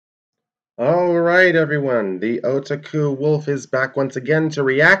Alright everyone, the Otaku Wolf is back once again to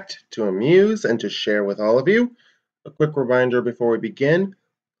react, to amuse, and to share with all of you. A quick reminder before we begin,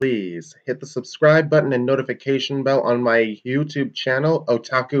 please hit the subscribe button and notification bell on my YouTube channel,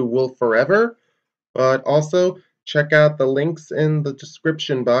 Otaku Wolf Forever, but also check out the links in the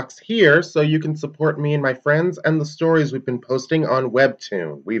description box here so you can support me and my friends and the stories we've been posting on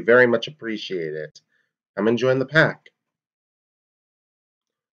Webtoon. We very much appreciate it. I'm enjoying the pack.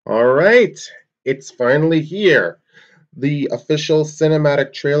 Alright, it's finally here. The official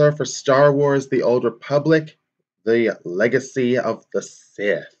cinematic trailer for Star Wars The Old Republic, The Legacy of the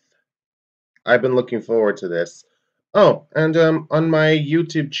Sith. I've been looking forward to this. Oh, and on my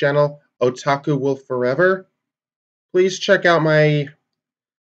YouTube channel, Otaku Wolf Forever, please check out my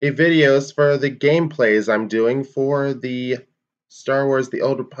videos for the gameplays I'm doing for the Star Wars The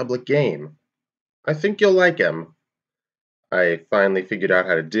Old Republic game. I think you'll like them. I finally figured out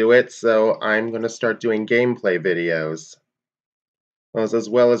how to do it, so I'm going to start doing gameplay videos, as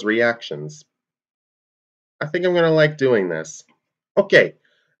well as reactions. I think I'm going to like doing this. Okay,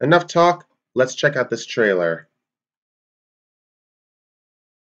 enough talk, let's check out this trailer.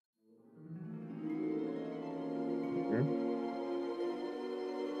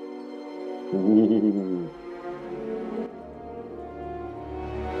 Ooh.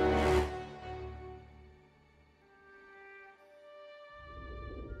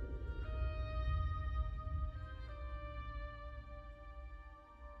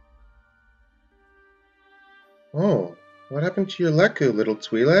 Oh, what happened to your Leku, little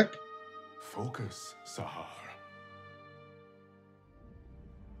Twi'lek? Focus, Sahar.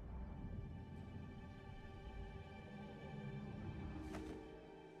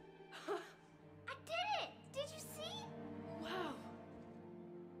 I did it! Did you see? Wow.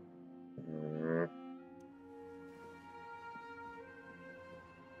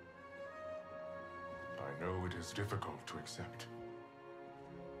 I know it is difficult to accept,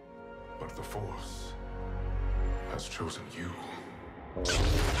 but the Force has chosen you.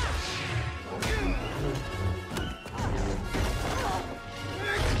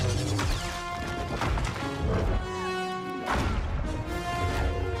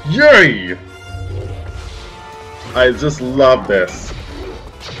 Yay! I just love this.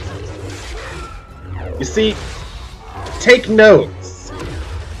 You see, take notes.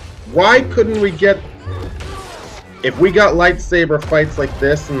 Why couldn't we get... If we got lightsaber fights like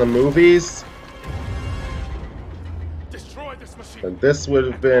this in the movies, Destroy this machine. then this would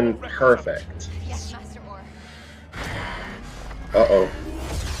have been perfect. Yes, Master Moore. Uh-oh.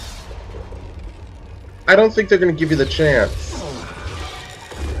 I don't think they're going to give you the chance.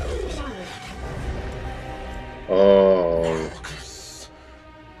 Oh.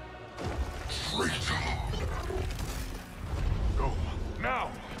 Go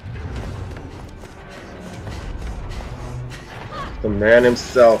now. The man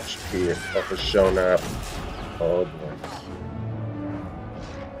himself should have shown up. Oh boy.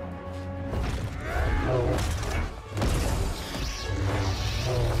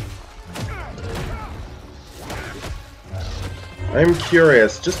 I'm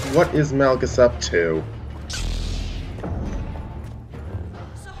curious, just what is Malgus up to?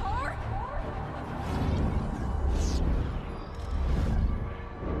 Sahar?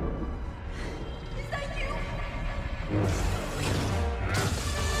 Is that you?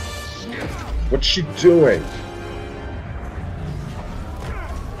 What's she doing?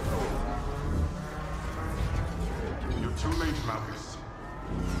 You're too late, Malgus.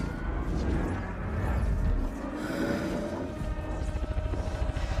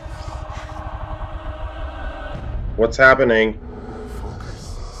 What's happening?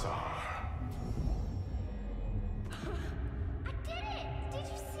 Focus, Sahar. I did it! Did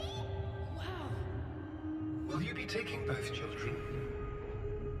you see? Wow. Will you be taking both children?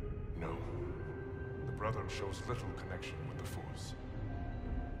 No. The brother shows little connection with the Force.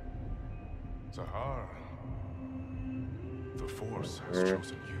 Sahar. The Force has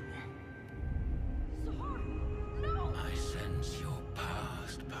chosen you. Sahar! No! I sense your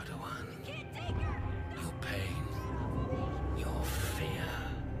past, Padawan. Can't take her! Your pain, your fear.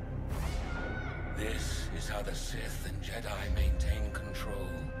 This is how the Sith and Jedi maintain control,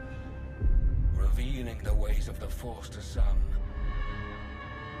 revealing the ways of the Force to some,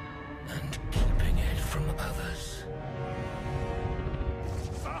 and keeping it from others.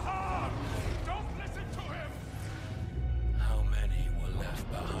 Sahar! Don't listen to him! How many were left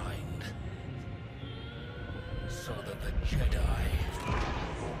behind, so that the Jedi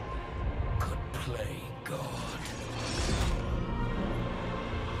could play God?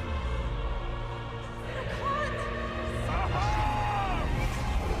 Sahar!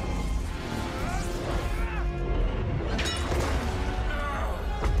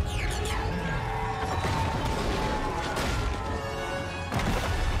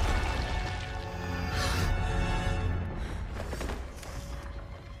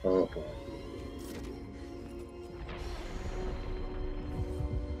 Oh boy.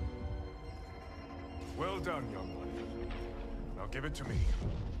 Well done, young one. Now give it to me.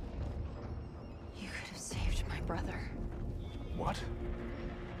 You could have saved my brother. What?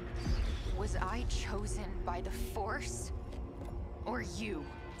 Was I chosen by the Force? Or you?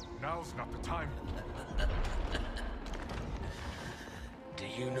 Now's not the time. Do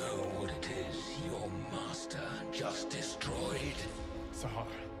you know what it is your master just destroyed? Sahar,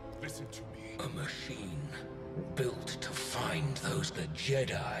 listen to me. A machine built to find those the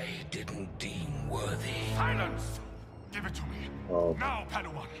Jedi didn't deem worthy. Silence! Give it to me. Oh. Now,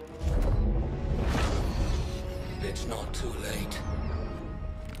 Padawan! It's not too late.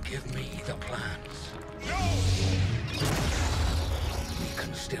 Give me the plans. No! We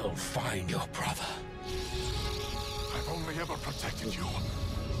can still find your brother. I've only ever protected you.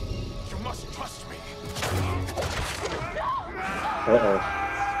 You must trust me. Uh-oh.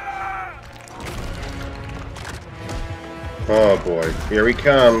 Oh boy, here he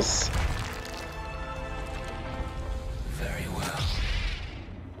comes. Very well.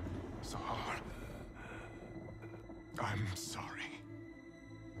 Sahar. I'm sorry.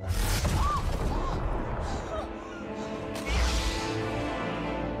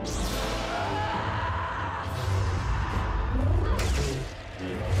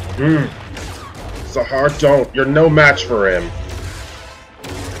 Sahar, don't. You're no match for him.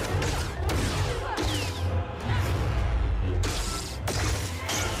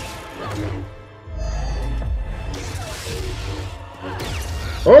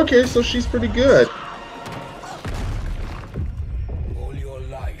 Okay, so she's pretty good. All your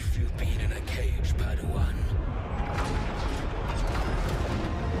life you've been in a cage, Padawan.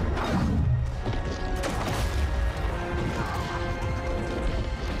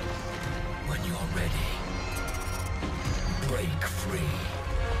 When you're ready, break free.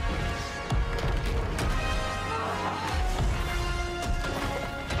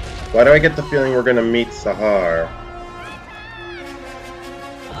 Why do I get the feeling we're gonna meet Sahar?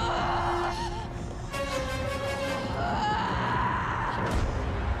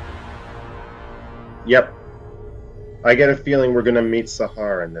 Yep. I get a feeling we're gonna meet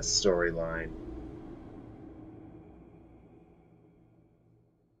Sahar in this storyline.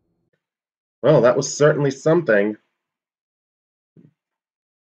 Well, that was certainly something.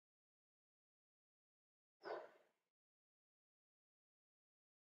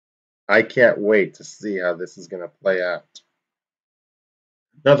 I can't wait to see how this is gonna play out.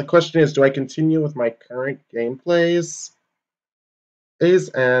 Now the question is, do I continue with my current gameplays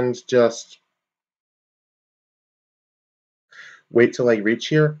and just wait till I reach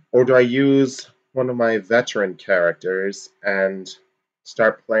here? Or do I use one of my veteran characters and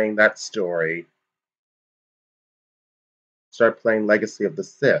start playing that story? Start playing Legacy of the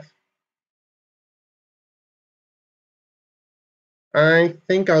Sith? I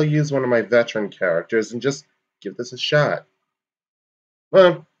think I'll use one of my veteran characters and just give this a shot.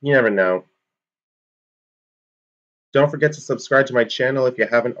 Well, you never know. Don't forget to subscribe to my channel if you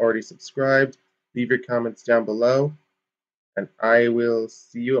haven't already subscribed. Leave your comments down below, and I will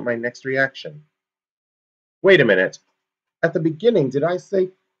see you at my next reaction. Wait a minute. At the beginning, did I say...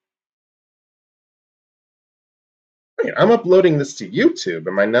 Wait, I'm uploading this to YouTube,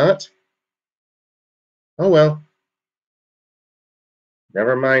 am I not? Oh well.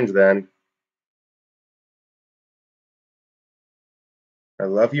 Never mind then. I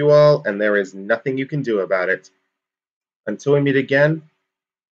love you all, and there is nothing you can do about it. Until we meet again,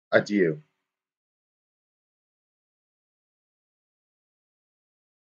 adieu.